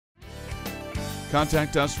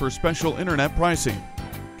Contact us for special internet pricing.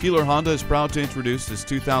 Keeler Honda is proud to introduce this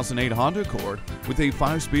 2008 Honda Accord with a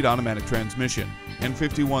 5-speed automatic transmission and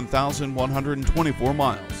 51,124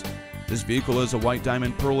 miles. This vehicle has a white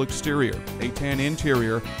diamond pearl exterior, a tan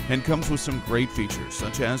interior, and comes with some great features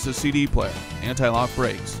such as a CD player, anti-lock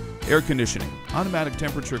brakes, air conditioning, automatic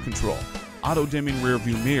temperature control, auto-dimming rear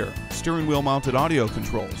view mirror, steering wheel mounted audio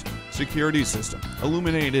controls, security system,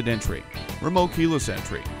 illuminated entry, remote keyless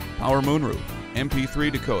entry, power moonroof,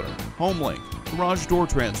 MP3 decoder, home link, garage door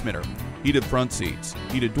transmitter, heated front seats,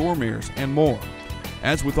 heated door mirrors, and more.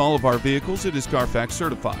 As with all of our vehicles, it is Carfax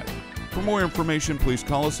certified. For more information, please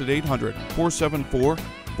call us at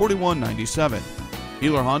 800-474-4197.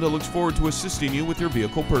 Keeler Honda looks forward to assisting you with your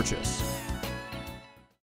vehicle purchase.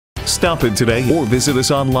 Stop in today or visit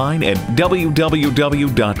us online at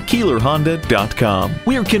www.keelerhonda.com.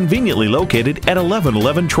 We are conveniently located at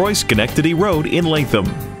 1111 Troy-Schenectady Road in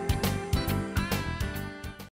Latham.